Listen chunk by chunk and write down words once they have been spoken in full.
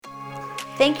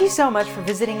Thank you so much for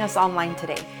visiting us online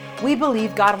today. We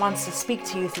believe God wants to speak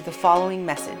to you through the following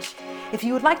message. If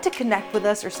you would like to connect with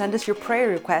us or send us your prayer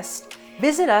requests,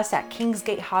 visit us at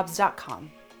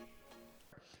kingsgatehobbs.com.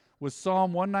 With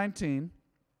Psalm 119,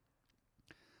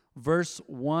 verse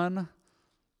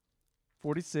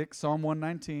 146, Psalm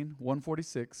 119,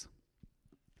 146.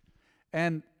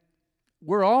 And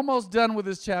we're almost done with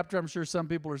this chapter. I'm sure some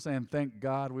people are saying, thank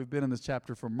God, we've been in this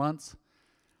chapter for months.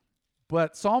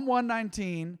 But Psalm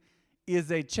 119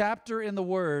 is a chapter in the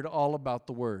Word all about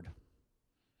the Word.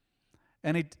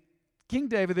 And King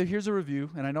David, here's a review,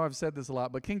 and I know I've said this a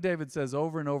lot, but King David says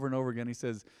over and over and over again, he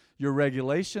says, your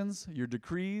regulations, your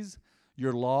decrees,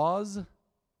 your laws,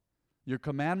 your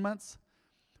commandments.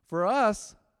 For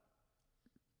us,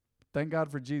 thank God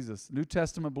for Jesus. New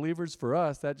Testament believers, for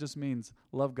us, that just means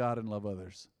love God and love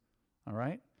others. All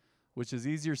right? Which is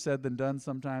easier said than done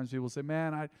sometimes. People say,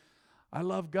 man, I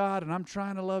love God and I'm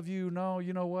trying to love you. No,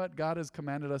 you know what? God has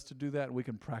commanded us to do that and we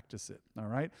can practice it. All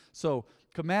right? So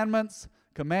commandments,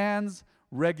 commands,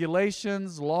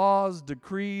 regulations, laws,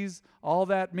 decrees, all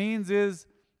that means is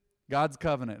God's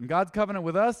covenant. And God's covenant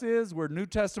with us is we're New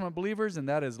Testament believers, and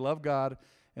that is love God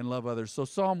and love others. So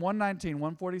Psalm 119,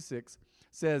 146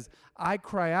 says, I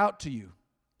cry out to you,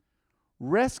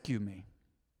 rescue me,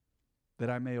 that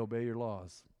I may obey your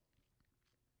laws.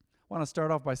 I want to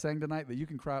start off by saying tonight that you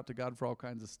can cry out to God for all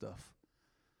kinds of stuff.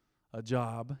 A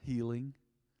job, healing,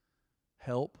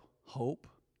 help, hope.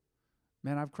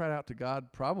 Man, I've cried out to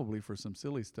God probably for some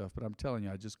silly stuff, but I'm telling you,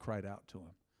 I just cried out to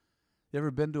him. You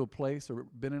ever been to a place or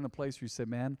been in a place where you say,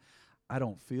 man, I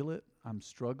don't feel it. I'm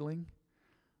struggling.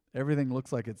 Everything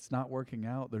looks like it's not working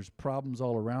out. There's problems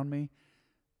all around me.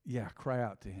 Yeah, cry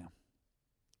out to him.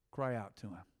 Cry out to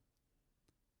him.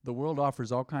 The world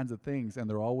offers all kinds of things, and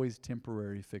they're always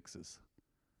temporary fixes.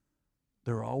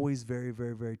 They're always very,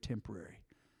 very, very temporary.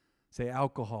 Say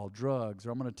alcohol, drugs,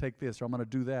 or I'm going to take this, or I'm going to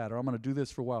do that, or I'm going to do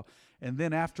this for a while. And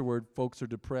then afterward, folks are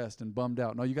depressed and bummed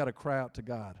out. No, you got to cry out to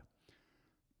God.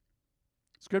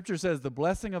 Scripture says the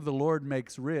blessing of the Lord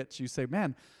makes rich. You say,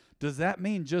 man, does that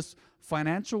mean just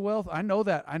financial wealth? I know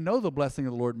that. I know the blessing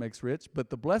of the Lord makes rich,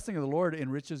 but the blessing of the Lord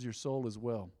enriches your soul as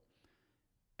well.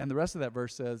 And the rest of that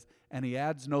verse says, and he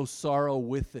adds no sorrow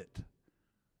with it.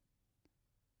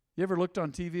 You ever looked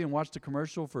on TV and watched a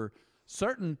commercial for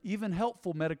certain, even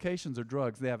helpful medications or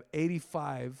drugs? They have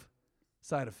 85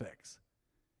 side effects.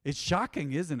 It's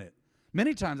shocking, isn't it?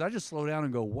 Many times I just slow down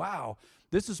and go, wow,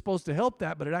 this is supposed to help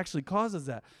that, but it actually causes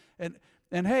that. And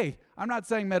hey, I'm not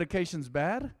saying medication's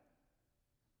bad.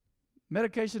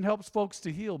 Medication helps folks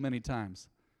to heal many times.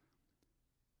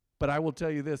 But I will tell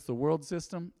you this, the world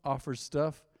system offers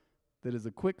stuff that is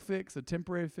a quick fix, a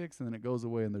temporary fix, and then it goes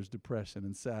away and there's depression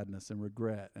and sadness and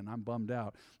regret, and I'm bummed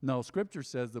out. No, Scripture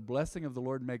says the blessing of the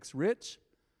Lord makes rich,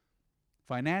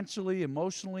 financially,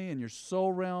 emotionally, in your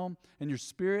soul realm, in your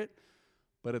spirit.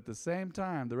 But at the same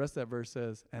time, the rest of that verse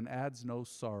says, and adds no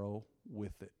sorrow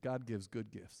with it. God gives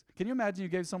good gifts. Can you imagine you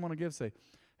gave someone a gift, say,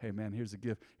 hey man, here's a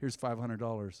gift, here's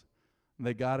 $500. And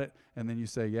they got it, and then you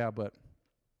say, yeah, but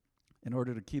in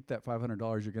order to keep that $500,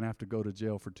 you're going to have to go to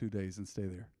jail for 2 days and stay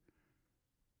there.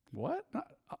 What?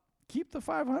 Keep the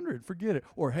 500, forget it.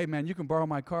 Or, hey man, you can borrow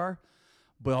my car,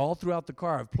 but all throughout the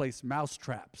car I've placed mouse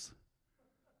traps.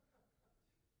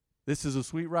 This is a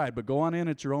sweet ride, but go on in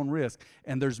at your own risk.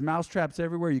 And there's mouse traps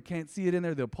everywhere. You can't see it in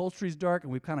there. The upholstery's dark,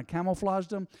 and we've kind of camouflaged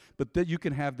them, but you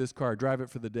can have this car. Drive it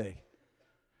for the day.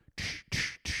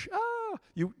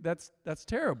 That's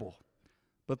terrible.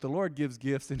 But the Lord gives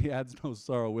gifts, and he adds no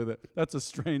sorrow with it. That's a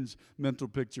strange mental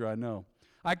picture, I know.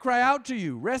 I cry out to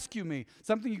you, rescue me.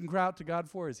 Something you can cry out to God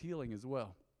for is healing as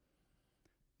well.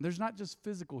 There's not just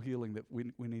physical healing that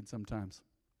we need sometimes.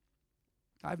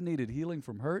 I've needed healing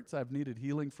from hurts. I've needed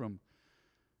healing from,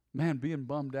 being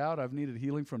bummed out. I've needed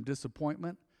healing from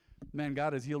disappointment. Man,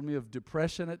 God has healed me of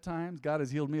depression at times. God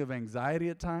has healed me of anxiety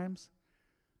at times.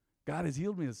 God has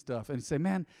healed me of stuff. And you say,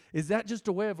 man, is that just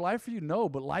a way of life for you? No,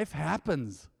 but life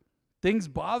happens. Things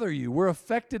bother you. We're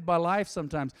affected by life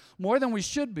sometimes, more than we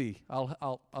should be,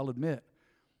 I'll admit.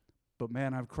 But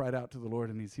man, I've cried out to the Lord,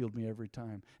 and he's healed me every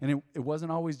time. And it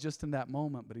wasn't always just in that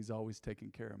moment, but he's always taken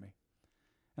care of me.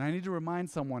 And I need to remind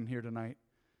someone here tonight,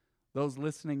 those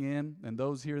listening in and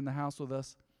those here in the house with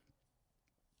us,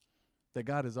 that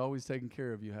God has always taken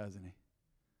care of you, hasn't he?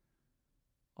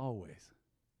 Always.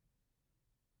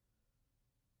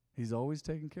 He's always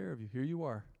taken care of you. Here you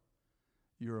are.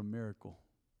 You're a miracle.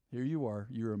 Here you are.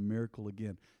 You're a miracle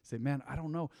again. Say, man, I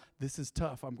don't know. This is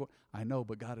tough. I know,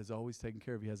 but God has always taken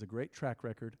care of you. He has a great track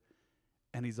record.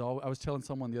 And I was telling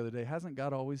someone the other day, hasn't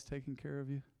God always taken care of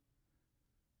you?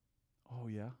 Oh,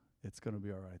 yeah, it's going to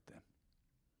be all right then.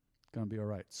 Going to be all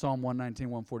right. Psalm 119,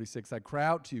 146. I cry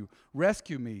out to you.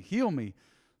 Rescue me. Heal me.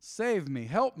 Save me.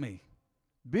 Help me.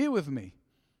 Be with me.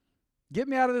 Get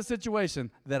me out of this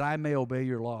situation that I may obey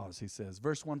your laws, he says.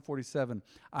 Verse 147.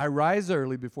 I rise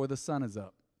early before the sun is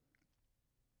up.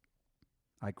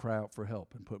 I cry out for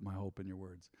help and put my hope in your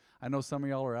words. I know some of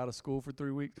y'all are out of school for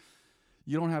 3 weeks.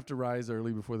 You don't have to rise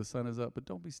early before the sun is up, but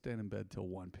don't be staying in bed till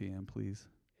 1 p.m., please.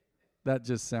 That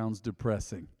just sounds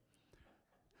depressing.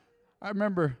 I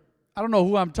remember, I don't know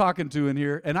who I'm talking to in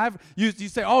here, and you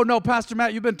say, oh, no, Pastor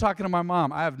Matt, you've been talking to my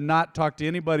mom. I have not talked to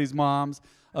anybody's moms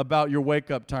about your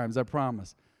wake-up times, I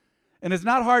promise. And it's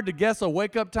not hard to guess a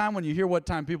wake-up time when you hear what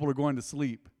time people are going to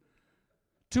sleep.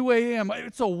 2 a.m.,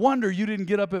 it's a wonder you didn't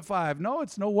get up at 5. No,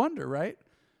 it's no wonder, right?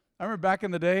 I remember back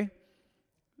in the day,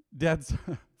 Dad's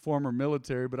former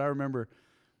military, but I remember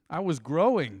I was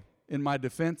growing. In my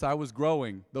defense, I was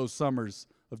growing those summers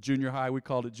of junior high. We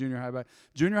called it junior high.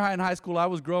 Junior high and high school, I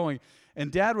was growing.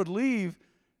 And Dad would leave,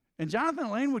 and Jonathan and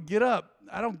Elaine would get up.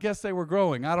 I don't guess they were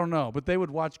growing. I don't know. But they would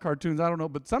watch cartoons. I don't know.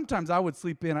 But sometimes I would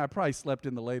sleep in. I probably slept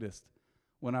in the latest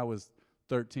when I was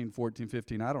 13, 14,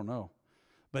 15. I don't know.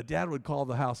 But Dad would call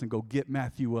the house and go, get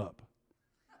Matthew up.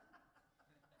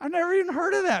 I never even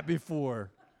heard of that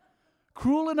before.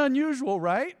 Cruel and unusual,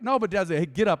 right? No, but Dad said, hey,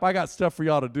 get up. I got stuff for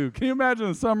y'all to do. Can you imagine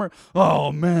the summer?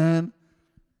 Oh, man.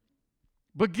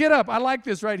 But get up. I like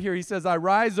this right here. He says, I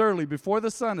rise early before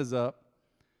the sun is up.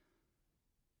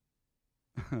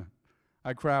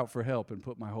 I cry out for help and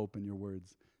put my hope in your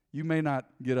words. You may not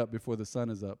get up before the sun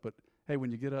is up, but hey,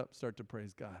 when you get up, start to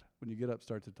praise God. When you get up,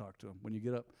 start to talk to him. When you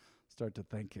get up, start to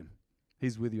thank him.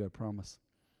 He's with you, I promise.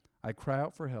 I cry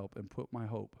out for help and put my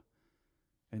hope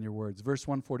in your words. Verse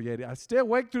 148, I stay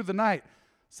awake through the night.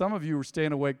 Some of you were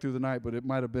staying awake through the night, but it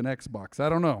might have been Xbox. I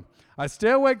don't know. I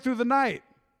stay awake through the night,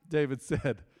 David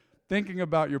said, thinking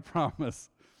about your promise.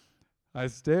 I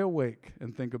stay awake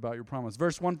and think about your promise.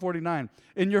 Verse 149,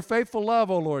 in your faithful love,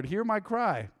 O Lord, hear my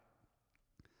cry.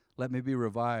 Let me be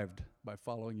revived by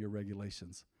following your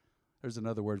regulations. There's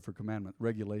another word for commandment,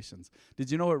 regulations. Did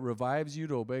you know it revives you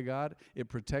to obey God? It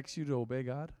protects you to obey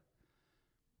God?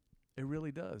 It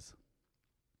really does.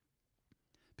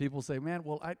 People say, man,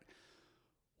 well,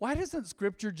 why doesn't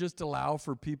Scripture just allow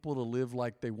for people to live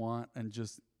like they want and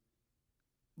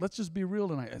let's just be real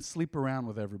tonight and sleep around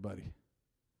with everybody?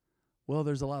 Well,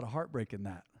 there's a lot of heartbreak in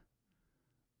that.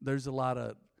 There's a lot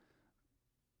of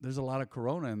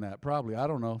corona in that, probably. I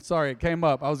don't know. Sorry, it came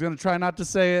up. I was going to try not to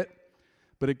say it,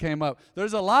 but it came up.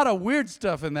 There's a lot of weird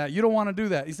stuff in that. You don't want to do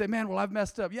that. You say, man, well, I've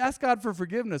messed up. You ask God for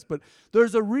forgiveness, but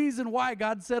there's a reason why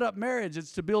God set up marriage.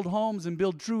 It's to build homes and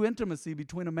build true intimacy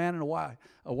between a man and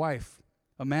a wife,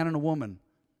 a man and a woman.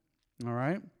 All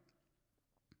right?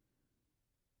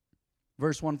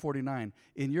 Verse 149,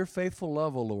 in your faithful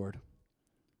love, O Lord,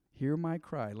 hear my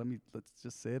cry. Let's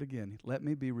just say it again. Let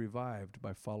me be revived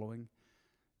by following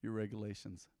your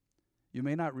regulations. You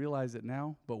may not realize it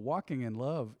now, but walking in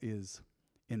love is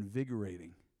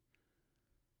invigorating.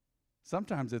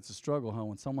 Sometimes it's a struggle,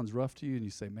 when someone's rough to you and you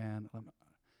say, man,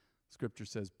 Scripture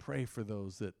says, pray for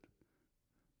those that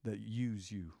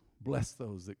use you. Bless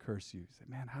those that curse you. You say,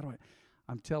 man, how do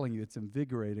I'm telling you, it's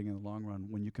invigorating in the long run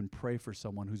when you can pray for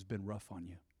someone who's been rough on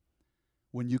you.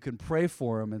 When you can pray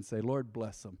for them and say, Lord,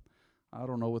 bless them. I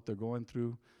don't know what they're going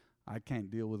through. I can't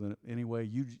deal with it anyway.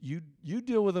 You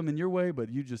deal with them in your way, but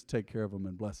you just take care of them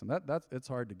and bless them. It's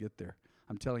hard to get there,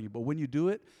 I'm telling you. But when you do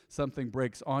it, something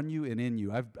breaks on you and in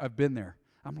you. I've been there.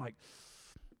 I'm like,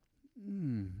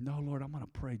 no, Lord, I'm going to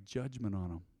pray judgment on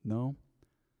them. No.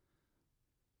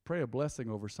 Pray a blessing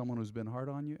over someone who's been hard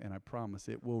on you, and I promise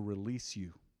it will release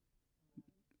you.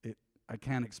 I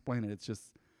can't explain it.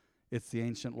 It's the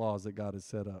ancient laws that God has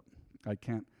set up. I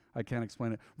can't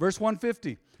explain it. Verse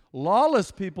 150,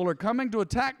 lawless people are coming to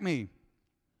attack me.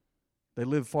 They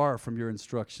live far from your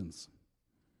instructions.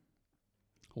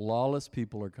 Lawless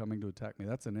people are coming to attack me.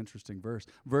 That's an interesting verse.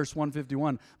 Verse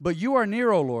 151, but you are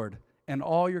near, O Lord, and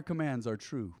all your commands are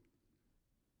true.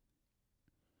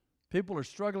 People are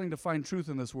struggling to find truth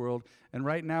in this world, and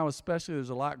right now especially there's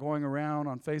a lot going around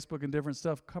on Facebook and different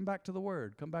stuff. Come back to the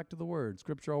Word. Come back to the Word.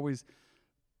 Scripture always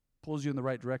pulls you in the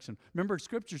right direction. Remember,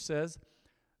 Scripture says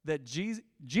that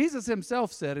Jesus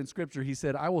himself said in Scripture, he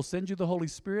said, I will send you the Holy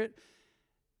Spirit,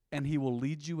 and he will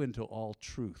lead you into all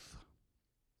truth.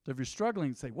 So if you're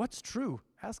struggling, say, what's true?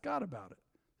 Ask God about it.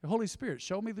 The Holy Spirit,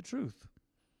 show me the truth.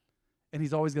 And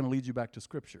he's always going to lead you back to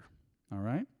Scripture. All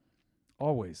right?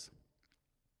 Always.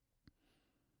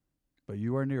 But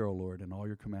you are near, O Lord, and all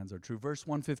your commands are true. Verse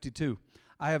 152,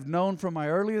 I have known from my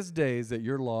earliest days that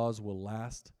your laws will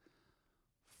last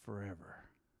forever.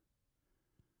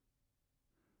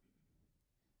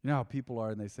 You know how people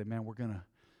are and they say, man,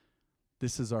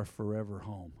 this is our forever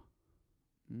home.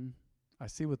 I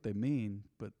see what they mean,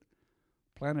 but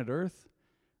planet Earth,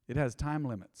 it has time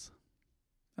limits.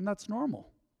 And that's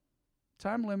normal.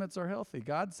 Time limits are healthy.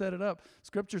 God set it up.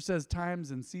 Scripture says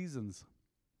times and seasons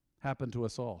happen to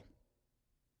us all.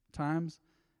 Times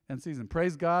and seasons.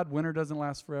 Praise God, winter doesn't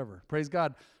last forever. Praise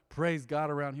God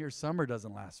around here, summer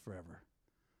doesn't last forever.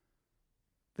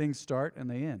 Things start and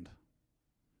they end.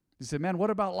 You say, man, what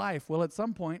about life? Well, at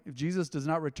some point, if Jesus does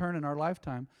not return in our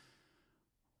lifetime,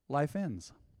 life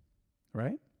ends,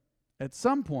 right? At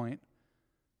some point,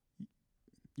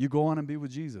 you go on and be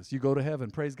with Jesus. You go to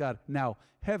heaven. Praise God. Now,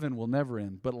 heaven will never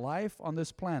end, but life on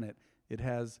this planet, it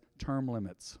has term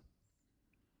limits.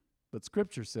 But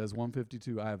Scripture says,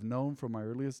 152, I have known from my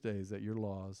earliest days that your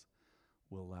laws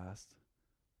will last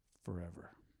forever.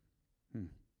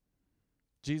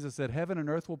 Jesus said, heaven and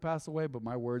earth will pass away, but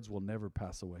my words will never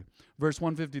pass away. Verse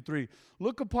 153,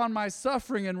 look upon my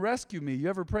suffering and rescue me. You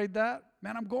ever prayed that?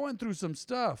 Man, I'm going through some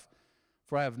stuff,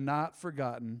 for I have not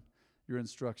forgotten your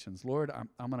instructions. Lord,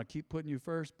 I'm going to keep putting you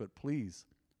first, but please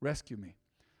rescue me.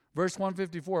 Verse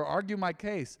 154, argue my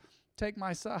case. Take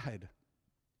my side.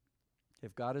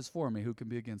 If God is for me, who can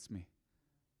be against me?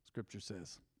 Scripture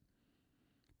says.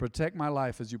 Protect my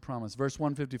life as you promised. Verse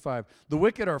 155, the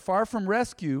wicked are far from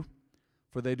rescue,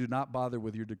 for they do not bother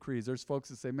with your decrees. There's folks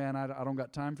that say, man, I don't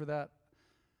got time for that.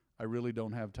 I really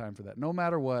don't have time for that. No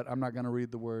matter what, I'm not going to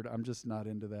read the word. I'm just not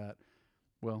into that.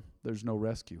 Well, there's no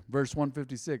rescue. Verse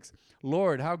 156,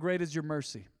 Lord, how great is your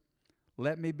mercy.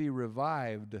 Let me be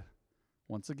revived,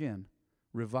 once again,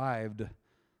 revived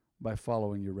by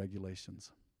following your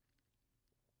regulations.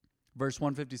 Verse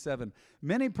 157,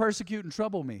 many persecute and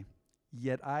trouble me,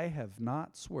 yet I have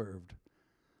not swerved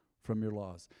from your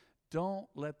laws. Don't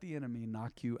let the enemy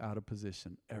knock you out of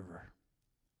position, ever.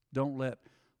 Don't let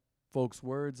folks'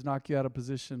 words knock you out of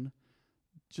position.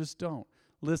 Just don't.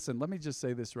 Listen, let me just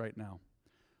say this right now.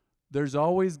 There's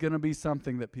always going to be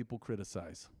something that people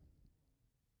criticize.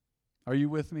 Are you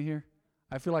with me here?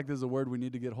 I feel like there's a word we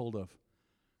need to get hold of.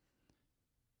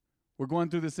 We're going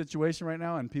through this situation right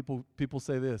now, and people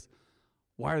say this,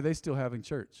 why are they still having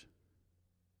church?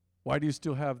 Why do you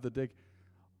still have the day?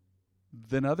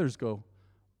 Then others go,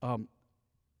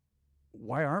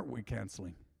 why aren't we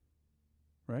canceling?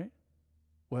 Right?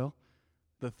 Well,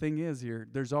 the thing is here,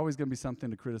 there's always going to be something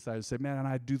to criticize. Say, man,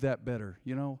 I'd do that better.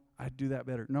 You know, I'd do that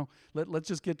better. No, let's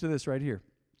just get to this right here.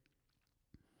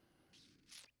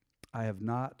 I have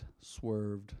not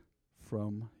swerved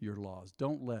from your laws.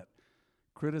 Don't let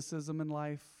criticism in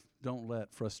life, don't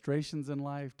let frustrations in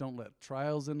life, don't let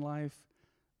trials in life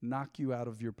knock you out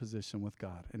of your position with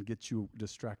God and get you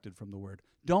distracted from the Word.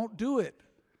 Don't do it.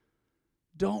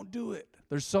 Don't do it.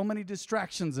 There's so many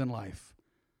distractions in life.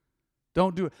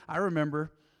 Don't do it. I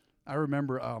remember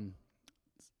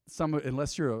some,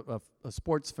 unless you're a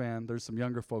sports fan, there's some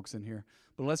younger folks in here,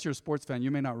 but unless you're a sports fan, you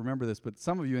may not remember this, but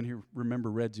some of you in here remember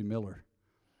Reggie Miller.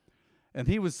 And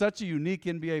he was such a unique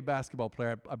NBA basketball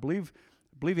player. I believe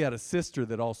he had a sister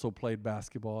that also played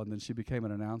basketball, and then she became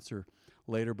an announcer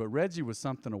later, but Reggie was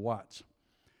something to watch.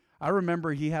 I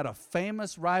remember he had a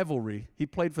famous rivalry. He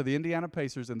played for the Indiana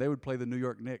Pacers, and they would play the New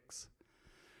York Knicks.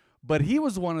 But he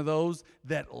was one of those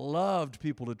that loved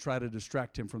people to try to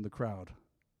distract him from the crowd.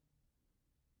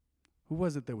 Who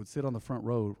was it that would sit on the front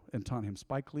row and taunt him?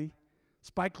 Spike Lee?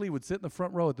 Spike Lee would sit in the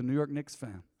front row at the New York Knicks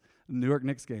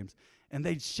games, and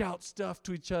they'd shout stuff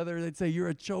to each other. They'd say, you're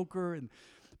a choker.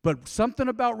 But something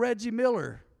about Reggie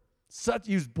Miller,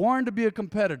 he was born to be a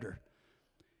competitor.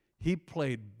 He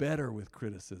played better with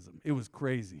criticism. It was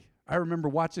crazy. I remember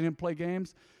watching him play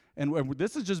games, and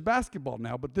this is just basketball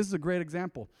now, but this is a great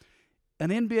example. An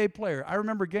NBA player, I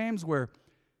remember games where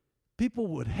people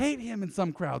would hate him in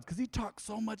some crowds because he talked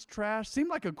so much trash. Seemed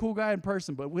like a cool guy in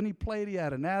person, but when he played, he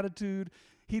had an attitude.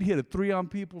 He'd hit a three on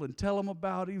people and tell them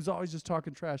about it. He was always just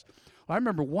talking trash. Well, I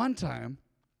remember one time,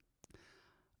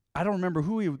 I don't remember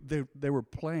who they were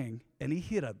playing, and he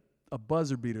hit a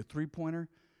buzzer beater, three-pointer,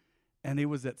 and it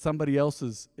was at somebody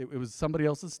else's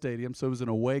stadium, so it was an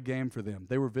away game for them.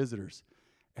 They were visitors,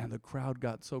 and the crowd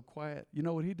got so quiet. You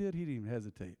know what he did? He didn't even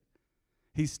hesitate.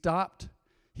 He stopped.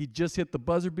 He just hit the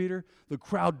buzzer beater. The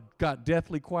crowd got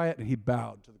deathly quiet, and he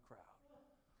bowed to the crowd.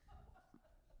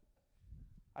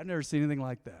 I've never seen anything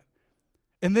like that.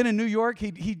 And then in New York,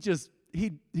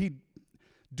 he'd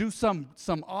do some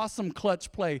awesome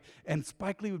clutch play, and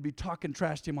Spike Lee would be talking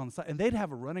trash to him on the side, and they'd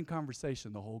have a running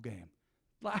conversation the whole game.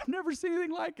 I've never seen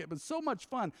anything like it, but so much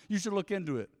fun. You should look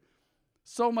into it.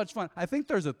 So much fun. I think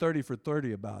there's a 30 for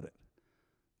 30 about it.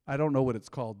 I don't know what it's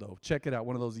called, though. Check it out,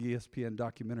 one of those ESPN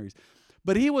documentaries.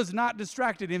 But he was not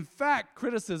distracted. In fact,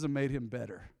 criticism made him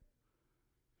better.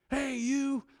 Hey,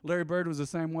 you. Larry Bird was the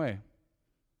same way.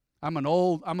 I'm an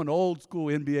old school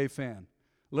NBA fan.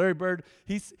 Larry Bird,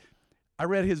 I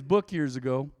read his book years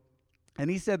ago, and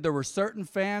he said there were certain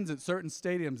fans at certain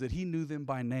stadiums that he knew them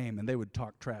by name, and they would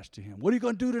talk trash to him. What are you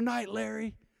going to do tonight,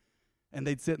 Larry? And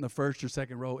they'd sit in the first or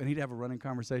second row, and he'd have a running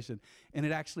conversation, and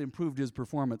it actually improved his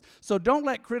performance. So don't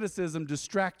let criticism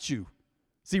distract you.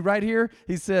 See, right here,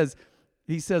 he says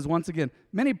once again,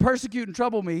 many persecute and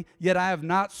trouble me, yet I have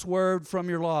not swerved from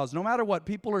your laws. No matter what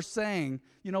people are saying,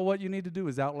 you know what you need to do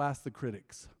is outlast the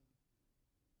critics.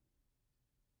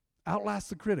 Outlast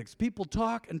the critics. People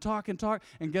talk and talk and talk,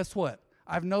 and guess what?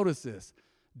 I've noticed this.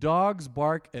 Dogs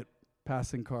bark at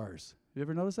passing cars. You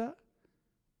ever notice that?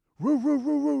 Roo, roo,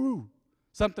 roo, roo, roo.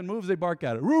 Something moves, they bark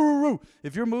at it. Roo, roo, roo.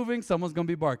 If you're moving, someone's going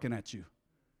to be barking at you.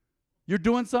 You're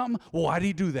doing something? Well, why did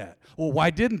he do that? Well,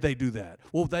 why didn't they do that?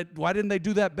 Well, why didn't they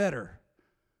do that better?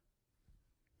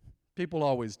 People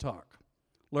always talk.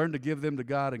 Learn to give them to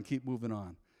God and keep moving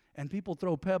on. And people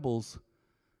throw pebbles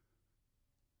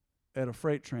at a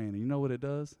freight train. And you know what it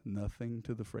does? Nothing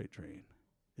to the freight train.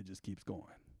 It just keeps going.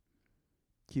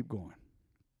 Keep going.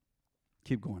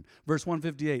 Keep going. Verse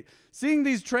 158. Seeing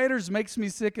these traitors makes me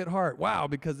sick at heart. Wow,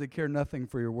 because they care nothing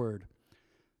for your word.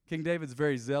 King David's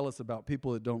very zealous about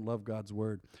people that don't love God's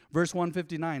word. Verse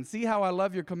 159. See how I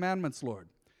love your commandments, Lord.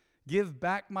 Give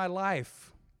back my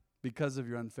life because of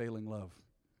your unfailing love.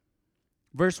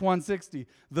 Verse 160.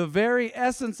 The very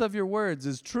essence of your words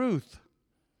is truth.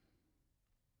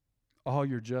 All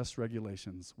your just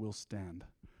regulations will stand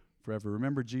forever.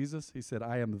 Remember Jesus? He said,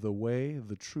 I am the way,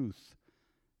 the truth,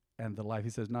 and the life. He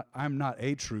says, I'm not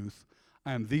a truth,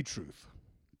 I am the truth.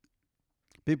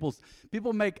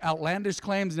 People make outlandish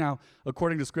claims now.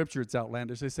 According to Scripture, it's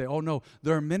outlandish. They say, oh, no,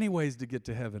 there are many ways to get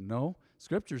to heaven. No,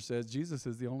 Scripture says Jesus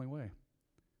is the only way.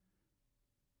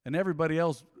 And everybody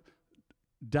else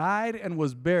died and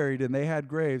was buried, and they had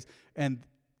graves. And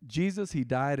Jesus, he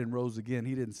died and rose again.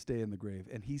 He didn't stay in the grave.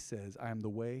 And he says, I am the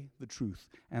way, the truth,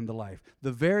 and the life.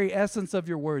 The very essence of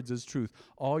your words is truth.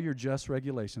 All your just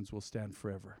regulations will stand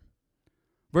forever.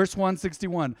 Verse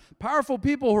 161, powerful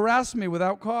people harass me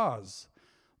without cause,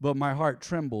 but my heart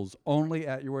trembles only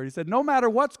at your word. He said, no matter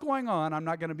what's going on, I'm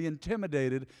not going to be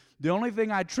intimidated. The only thing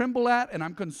I tremble at and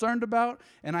I'm concerned about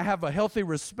and I have a healthy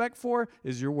respect for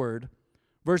is your word.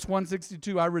 Verse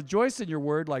 162, I rejoice in your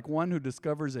word like one who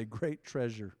discovers a great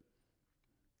treasure.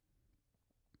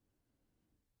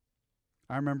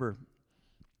 I remember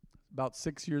about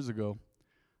 6 years ago,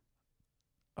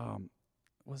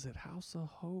 was it House of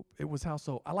Hope? It was House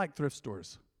of Hope. I like thrift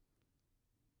stores.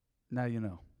 Now you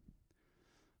know.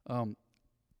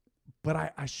 But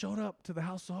I showed up to the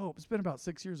House of Hope. It's been about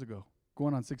 6 years ago,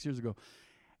 going on 6 years ago.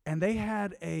 And they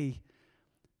had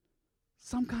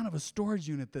some kind of a storage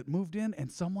unit that moved in,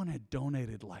 and someone had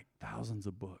donated like thousands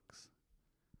of books.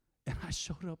 And I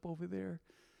showed up over there,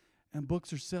 and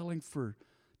books are selling for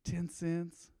 10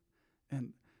 cents.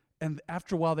 And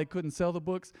after a while, they couldn't sell the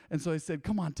books. And so they said,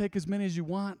 come on, take as many as you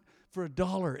want for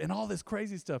 $1 and all this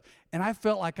crazy stuff. And I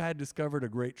felt like I had discovered a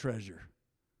great treasure.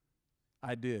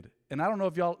 I did. And I don't know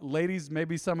if y'all, ladies,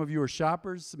 maybe some of you are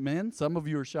shoppers, men, some of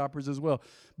you are shoppers as well.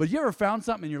 But you ever found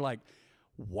something and you're like,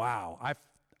 wow,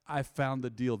 I found the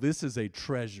deal. This is a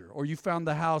treasure. Or you found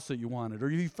the house that you wanted.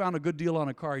 Or you found a good deal on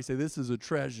a car. You say, this is a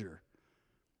treasure.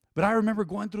 But I remember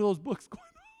going through those books going,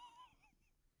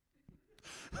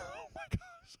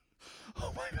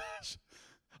 oh my gosh.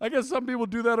 I guess some people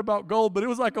do that about gold, but it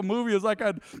was like a movie. It was like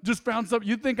I'd just found something.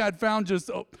 You'd think I'd found just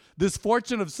this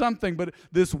fortune of something, but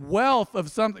this wealth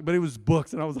of something, but it was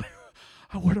books. And I was like,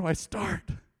 where do I start?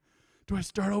 Do I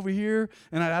start over here?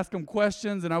 And I'd ask them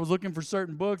questions, and I was looking for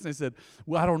certain books, and they said,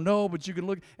 well, I don't know, but you can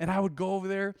look. And I would go over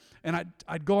there, and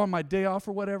I'd go on my day off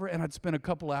or whatever, and I'd spend a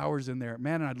couple hours in there.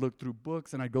 Man, and I'd look through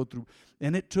books, and I'd go through,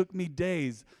 and it took me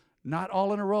days. Not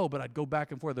all in a row, but I'd go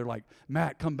back and forth. They're like,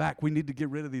 Matt, come back. We need to get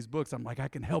rid of these books. I'm like, I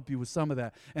can help you with some of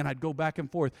that. And I'd go back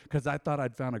and forth because I thought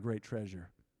I'd found a great treasure.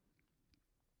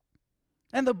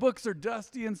 And the books are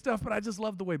dusty and stuff, but I just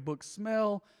love the way books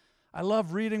smell. I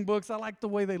love reading books. I like the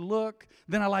way they look.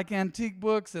 Then I like antique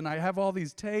books, and I have all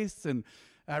these tastes, and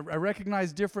I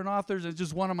recognize different authors. It's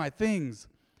just one of my things.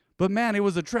 But, man, it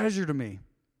was a treasure to me.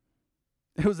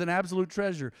 It was an absolute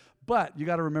treasure. But you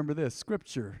got to remember this,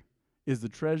 Scripture is the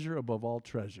treasure above all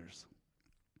treasures.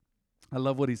 I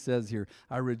love what he says here.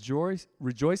 I rejoice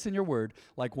in your word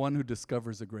like one who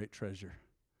discovers a great treasure.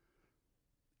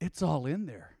 It's all in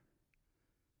there.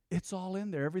 It's all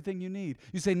in there, everything you need.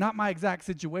 You say, not my exact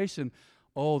situation.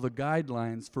 Oh, the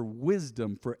guidelines for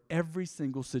wisdom for every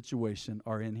single situation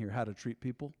are in here. How to treat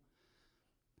people,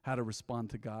 how to respond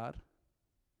to God,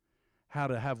 how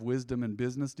to have wisdom in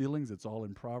business dealings. It's all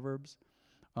in Proverbs.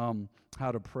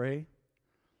 How to pray,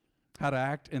 how to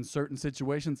act in certain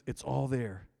situations. It's all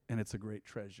there, and it's a great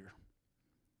treasure.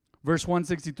 Verse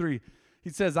 163, he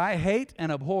says, I hate and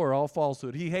abhor all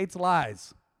falsehood. He hates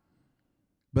lies,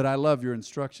 but I love your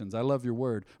instructions. I love your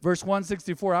word. Verse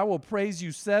 164, I will praise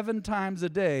you 7 times a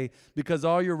day because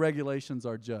all your regulations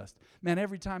are just. Man,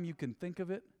 every time you can think of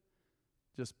it,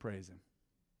 just praise him.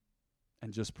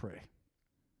 And just pray.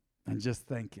 And just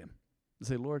thank him. And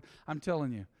say, Lord, I'm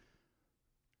telling you,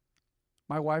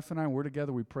 my wife and I, when we're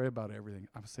together, we pray about everything.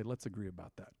 I would say, let's agree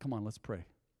about that. Come on, let's pray.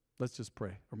 Let's just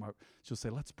pray. She'll say,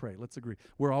 let's pray. Let's agree.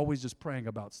 We're always just praying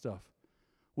about stuff.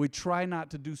 We try not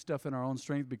to do stuff in our own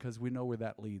strength because we know where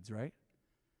that leads, right?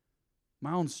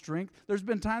 My own strength. There's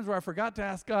been times where I forgot to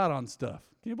ask God on stuff.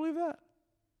 Can you believe that?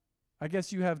 I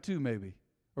guess you have too, maybe.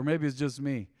 Or maybe it's just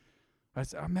me. I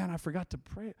say, oh man, I forgot to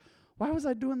pray. Why was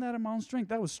I doing that in my own strength?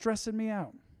 That was stressing me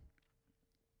out.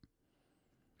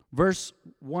 Verse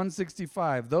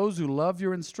 165, those who love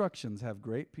your instructions have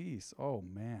great peace. Oh,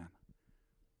 man.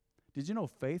 Did you know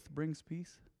faith brings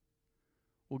peace?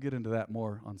 We'll get into that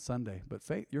more on Sunday. But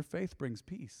your faith brings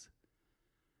peace.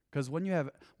 Because when you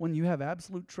have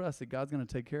absolute trust that God's going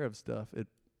to take care of stuff, it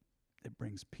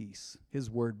brings peace. His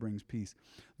word brings peace.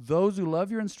 Those who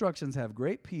love your instructions have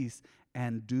great peace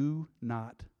and do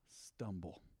not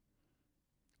stumble.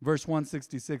 Verse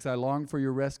 166, I long for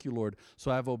your rescue, Lord,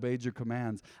 so I have obeyed your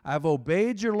commands. I have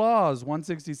obeyed your laws,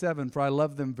 167, for I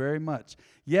love them very much.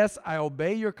 Yes, I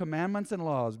obey your commandments and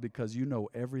laws because you know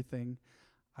everything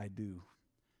I do.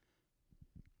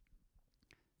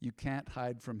 You can't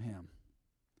hide from him.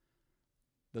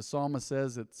 The psalmist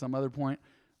says at some other point,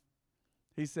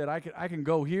 he said, I can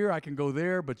go here, I can go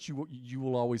there, but you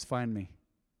will always find me.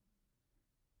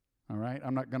 All right,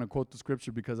 I'm not going to quote the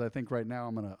scripture because I think right now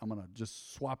I'm gonna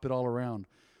just swap it all around.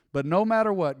 But no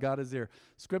matter what, God is there.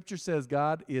 Scripture says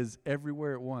God is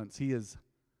everywhere at once. He is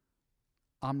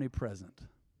omnipresent.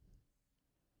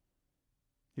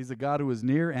 He's a God who is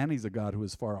near and he's a God who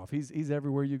is far off. He's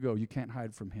everywhere you go. You can't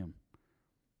hide from him.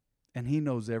 And he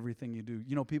knows everything you do.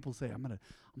 You know, people say, I'm gonna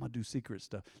do secret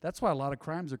stuff. That's why a lot of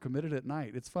crimes are committed at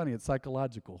night. It's funny, it's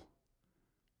psychological.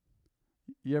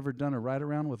 You ever done a ride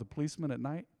around with a policeman at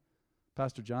night?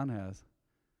 Pastor John has.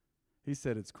 He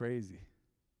said it's crazy.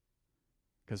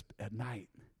 Because at night,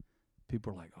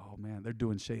 people are like, oh man, they're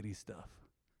doing shady stuff.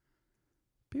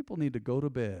 People need to go to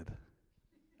bed.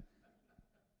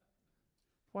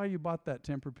 Why you bought that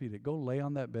Tempur-Pedic? Go lay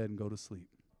on that bed and go to sleep.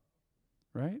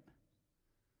 Right?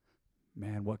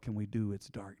 Man, what can we do? It's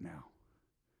dark now.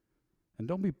 And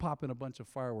don't be popping a bunch of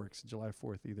fireworks July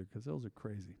 4th either, because those are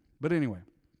crazy. But anyway.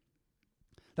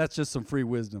 That's just some free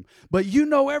wisdom. But you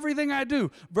know everything I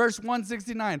do. Verse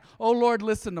 169, oh Lord,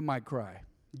 listen to my cry.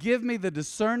 Give me the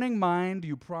discerning mind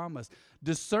you promised.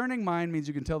 Discerning mind means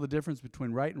you can tell the difference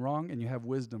between right and wrong, and you have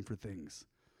wisdom for things.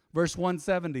 Verse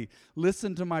 170,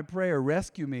 listen to my prayer.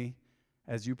 Rescue me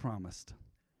as you promised.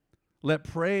 Let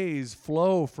praise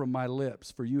flow from my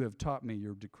lips, for you have taught me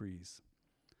your decrees.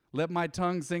 Let my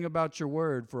tongue sing about your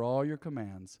word, for all your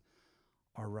commands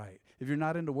are right. If you're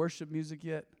not into worship music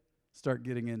yet, start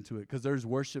getting into it, because there's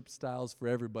worship styles for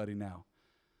everybody now.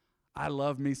 I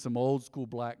love me some old school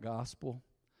black gospel.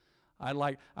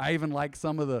 I even like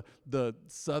some of the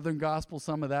southern gospel,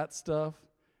 some of that stuff.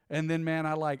 And then, man,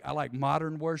 I like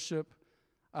modern worship.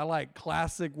 I like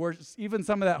classic worship, even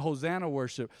some of that Hosanna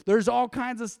worship. There's all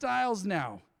kinds of styles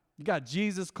now. You got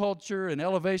Jesus culture and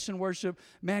elevation worship.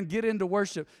 Man, get into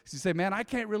worship. So you say, man, I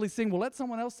can't really sing. Well, let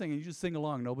someone else sing, and you just sing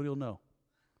along. Nobody will know.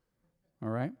 All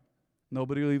right?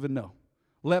 Nobody will even know.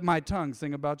 Let my tongue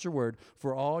sing about your word,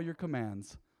 for all your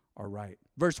commands are right.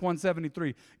 Verse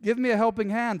 173, give me a helping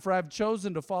hand, for I have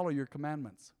chosen to follow your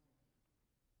commandments.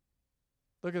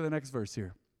 Look at the next verse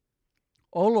here.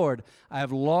 O Lord, I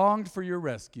have longed for your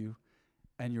rescue,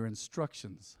 and your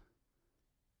instructions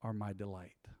are my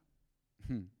delight.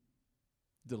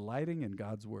 Delighting in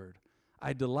God's word.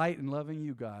 I delight in loving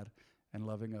you, God, and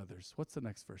loving others. What's the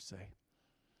next verse say?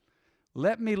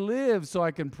 Let me live so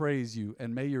I can praise you,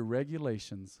 and may your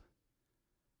regulations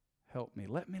help me.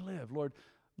 Let me live. Lord,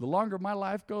 the longer my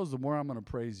life goes, the more I'm going to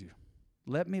praise you.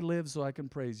 Let me live so I can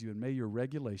praise you, and may your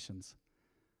regulations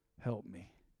help me.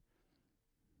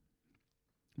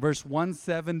 Verse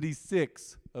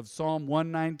 176 of Psalm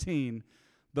 119,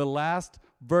 the last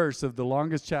verse of the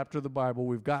longest chapter of the Bible.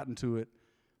 We've gotten to it.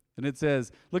 And it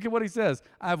says, look at what he says.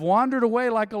 I've wandered away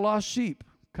like a lost sheep.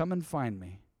 Come and find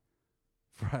me.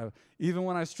 Even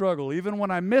when I struggle, even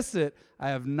when I miss it, I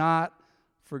have not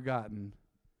forgotten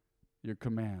your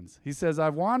commands. He says,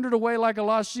 I've wandered away like a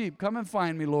lost sheep. Come and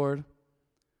find me, Lord,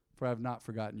 for I have not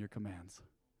forgotten your commands.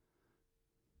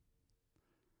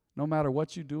 No matter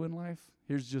what you do in life,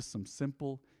 here's just some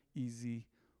simple, easy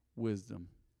wisdom.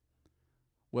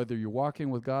 Whether you're walking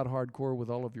with God hardcore with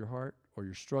all of your heart, or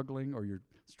you're struggling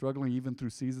even through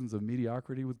seasons of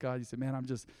mediocrity with God, you say, man,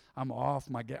 I'm off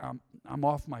my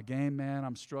game, man.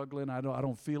 I'm struggling. I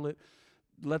don't feel it.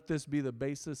 Let this be the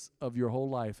basis of your whole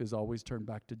life, is always turn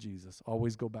back to Jesus.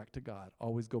 Always go back to God.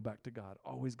 Always go back to God.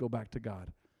 Always go back to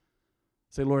God.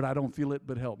 Say, Lord, I don't feel it,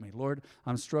 but help me. Lord,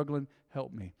 I'm struggling.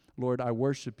 Help me. Lord, I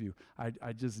worship you.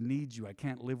 I just need you. I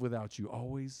can't live without you.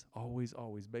 Always, always,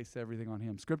 always base everything on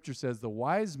him. Scripture says the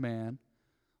wise man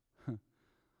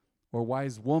or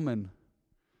wise woman,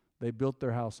 they built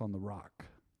their house on the rock.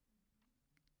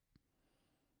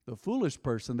 The foolish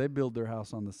person, they build their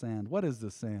house on the sand. What is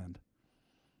the sand?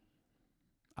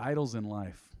 Idols in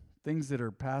life, things that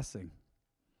are passing.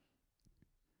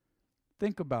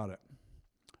 Think about it.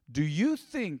 Do you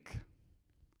think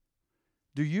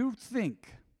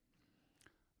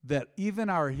that even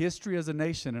our history as a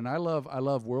nation, and I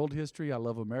love world history, I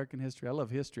love American history, I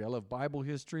love Bible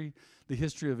history, the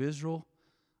history of Israel,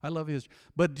 I love history.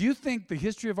 But do you think the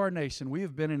history of our nation, we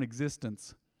have been in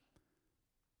existence,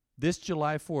 this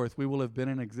July 4th, we will have been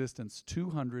in existence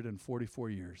 244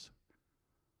 years.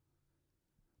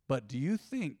 But do you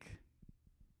think,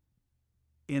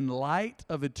 in light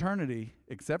of eternity,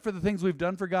 except for the things we've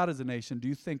done for God as a nation, do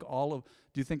you think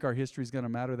our history is going to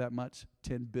matter that much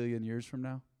 10 billion years from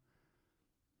now?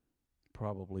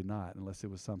 Probably not, unless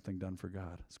it was something done for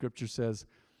God. Scripture says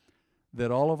that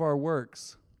all of our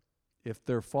works, if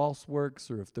they're false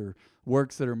works or if they're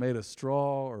works that are made of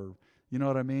straw, or you know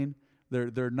what I mean,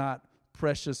 they're not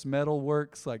precious metal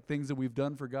works, like things that we've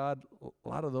done for God, a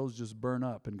lot of those just burn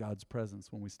up in God's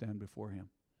presence when we stand before him.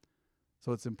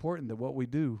 So it's important that what we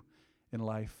do in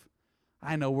life,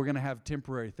 I know we're going to have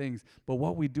temporary things, but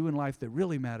what we do in life that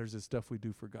really matters is stuff we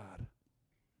do for God.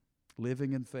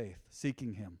 Living in faith,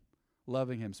 seeking him,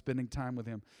 loving him, spending time with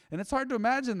him. And it's hard to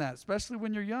imagine that, especially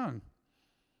when you're young.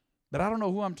 But I don't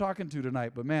know who I'm talking to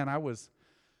tonight, but man, I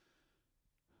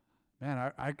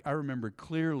remember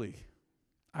clearly.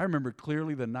 I remember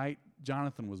clearly the night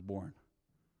Jonathan was born.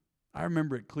 I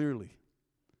remember it clearly.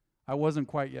 I wasn't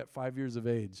quite yet 5 years of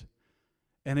age.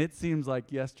 And it seems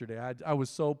like yesterday. I was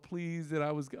so pleased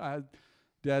that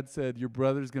Dad said, your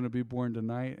brother's going to be born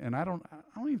tonight. And I don't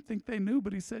even think they knew,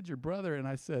 but he said, your brother. And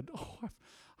I said,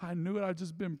 I knew it. I've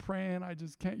just been praying. I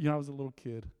just can't. I was a little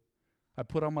kid. I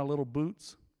put on my little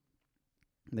boots.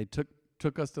 And they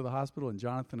took us to the hospital, and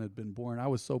Jonathan had been born. I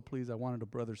was so pleased. I wanted a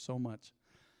brother so much.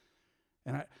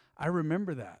 And I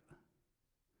remember that.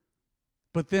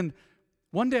 But then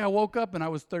one day I woke up and I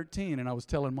was 13, and I was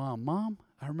telling Mom,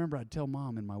 I remember I'd tell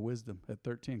Mom in my wisdom at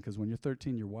 13, because when you're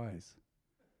 13, you're wise.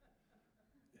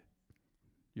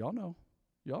 Y'all know.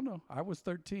 I was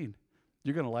 13.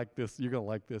 You're going to like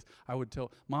this. I would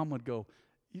tell, Mom would go,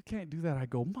 you can't do that. I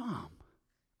go, Mom,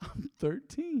 I'm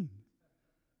 13.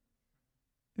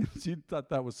 And she thought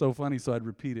that was so funny, so I'd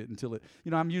repeat it until it,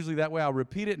 I'm usually that way. I'll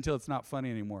repeat it until it's not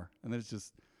funny anymore. And then it's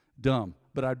just dumb,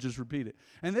 but I'd just repeat it.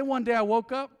 And then one day I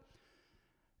woke up,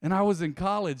 and I was in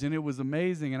college, and it was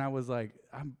amazing. And I was like,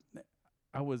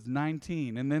 I was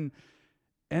 19. And then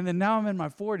now I'm in my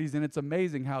 40s, and it's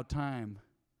amazing how time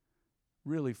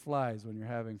really flies when you're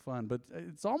having fun. But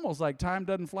it's almost like time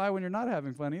doesn't fly when you're not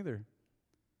having fun either.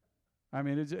 I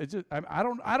mean, I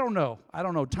don't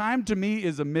know. Time to me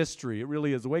is a mystery. It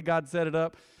really is. The way God set it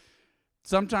up,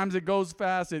 sometimes it goes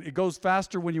fast. It goes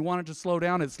faster when you want it to slow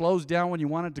down. It slows down when you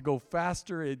want it to go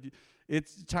faster.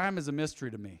 Time is a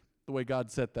mystery to me, the way God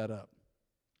set that up.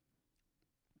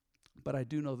 But I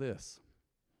do know this.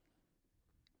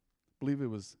 I believe it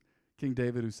was King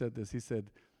David who said this. He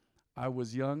said, I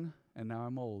was young and now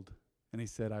I'm old. And he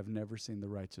said, I've never seen the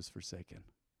righteous forsaken,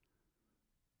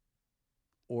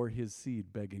 or his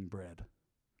seed begging bread.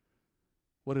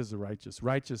 What is the righteous?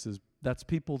 Righteous that's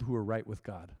people who are right with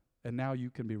God. And now you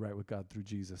can be right with God through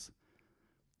Jesus.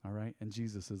 All right? And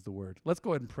Jesus is the word. Let's go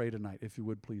ahead and pray tonight, if you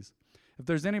would, please. If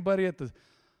there's anybody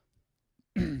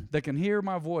that can hear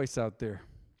my voice out there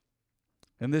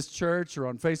in this church or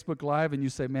on Facebook Live, and you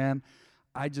say, man,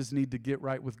 I just need to get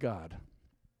right with God.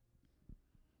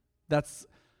 That's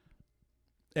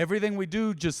everything we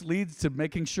do just leads to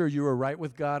making sure you are right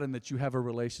with God and that you have a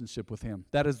relationship with him.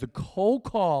 That is the whole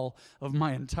call of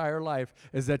my entire life,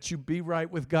 is that you be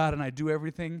right with God, and I do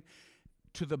everything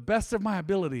to the best of my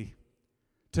ability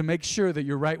to make sure that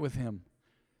you're right with him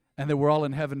and that we're all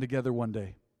in heaven together one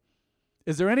day.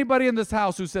 Is there anybody in this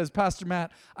house who says, Pastor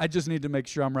Matt, I just need to make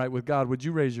sure I'm right with God? Would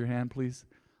you raise your hand, please?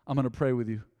 I'm going to pray with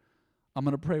you. I'm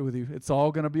going to pray with you. It's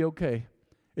all going to be okay.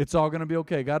 It's all going to be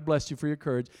okay. God bless you for your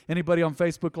courage. Anybody on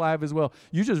Facebook Live as well,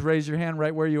 you just raise your hand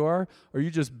right where you are, or you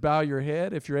just bow your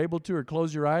head if you're able to, or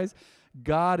close your eyes.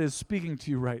 God is speaking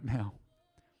to you right now.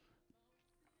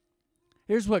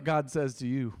 Here's what God says to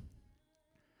you.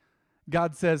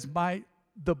 God says,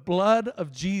 the blood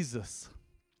of Jesus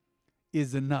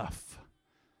is enough.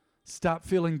 Stop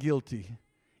feeling guilty.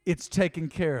 It's taken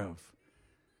care of.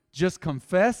 Just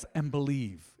confess and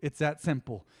believe. It's that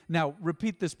simple. Now,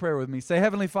 repeat this prayer with me. Say,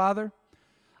 Heavenly Father,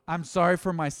 I'm sorry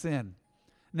for my sin.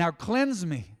 Now cleanse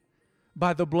me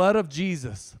by the blood of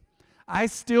Jesus. I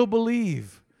still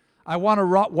believe. I want to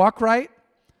walk right.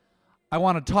 I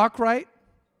want to talk right.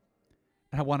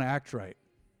 And I want to act right.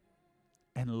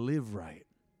 And live right.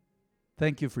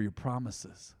 Thank you for your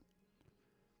promises.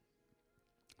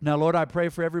 Now, Lord, I pray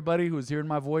for everybody who is hearing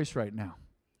my voice right now.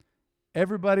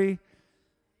 Everybody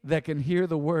that can hear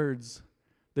the words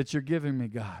that you're giving me,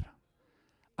 God.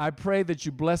 I pray that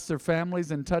you bless their families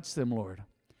and touch them, Lord.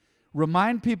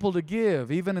 Remind people to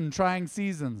give, even in trying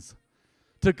seasons,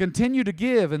 to continue to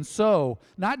give and sow,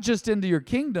 not just into your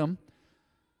kingdom,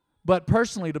 but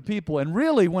personally to people. And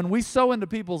really, when we sow into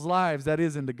people's lives, that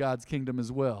is into God's kingdom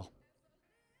as well.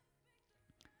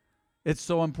 It's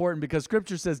so important because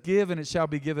Scripture says, give and it shall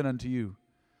be given unto you.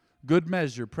 Good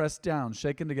measure, pressed down,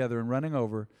 shaken together, and running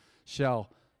over, shall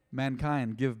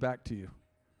mankind give back to you.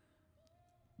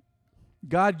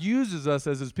 God uses us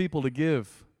as his people to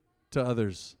give to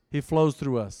others. He flows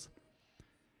through us.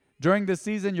 During this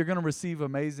season, you're going to receive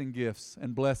amazing gifts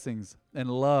and blessings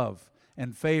and love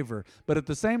and favor. But at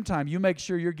the same time, you make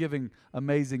sure you're giving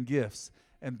amazing gifts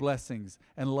and blessings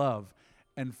and love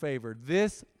and favor.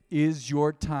 This is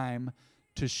your time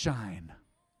to shine.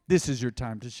 This is your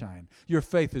time to shine. Your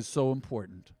faith is so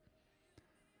important.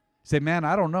 Say, man,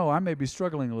 I don't know. I may be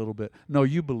struggling a little bit. No,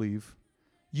 you believe.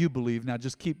 You believe. Now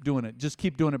just keep doing it. Just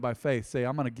keep doing it by faith. Say,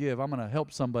 I'm going to give. I'm going to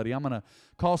help somebody. I'm going to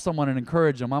call someone and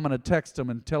encourage them. I'm going to text them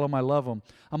and tell them I love them.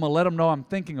 I'm going to let them know I'm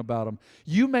thinking about them.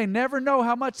 You may never know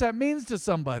how much that means to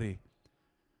somebody.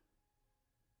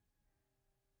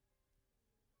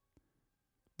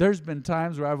 There's been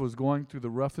times where I was going through the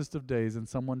roughest of days and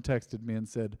someone texted me and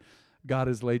said, God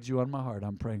has laid you on my heart.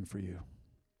 I'm praying for you.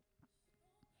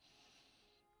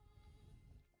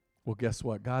 Well, guess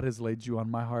what? God has laid you on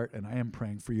my heart, and I am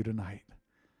praying for you tonight.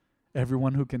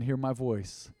 Everyone who can hear my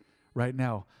voice right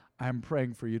now, I'm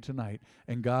praying for you tonight,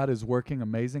 and God is working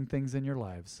amazing things in your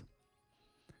lives.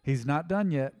 He's not done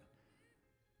yet,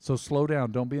 so slow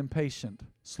down. Don't be impatient.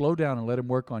 Slow down and let him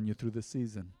work on you through this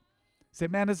season. Say,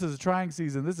 man, this is a trying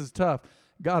season. This is tough.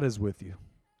 God is with you.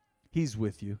 He's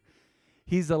with you.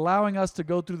 He's allowing us to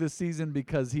go through this season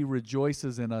because he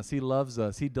rejoices in us. He loves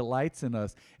us. He delights in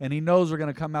us. And he knows we're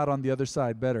going to come out on the other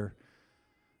side better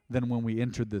than when we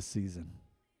entered this season.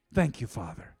 Thank you,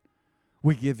 Father.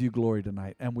 We give you glory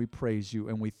tonight, and we praise you,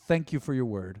 and we thank you for your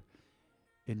word.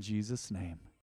 In Jesus' name.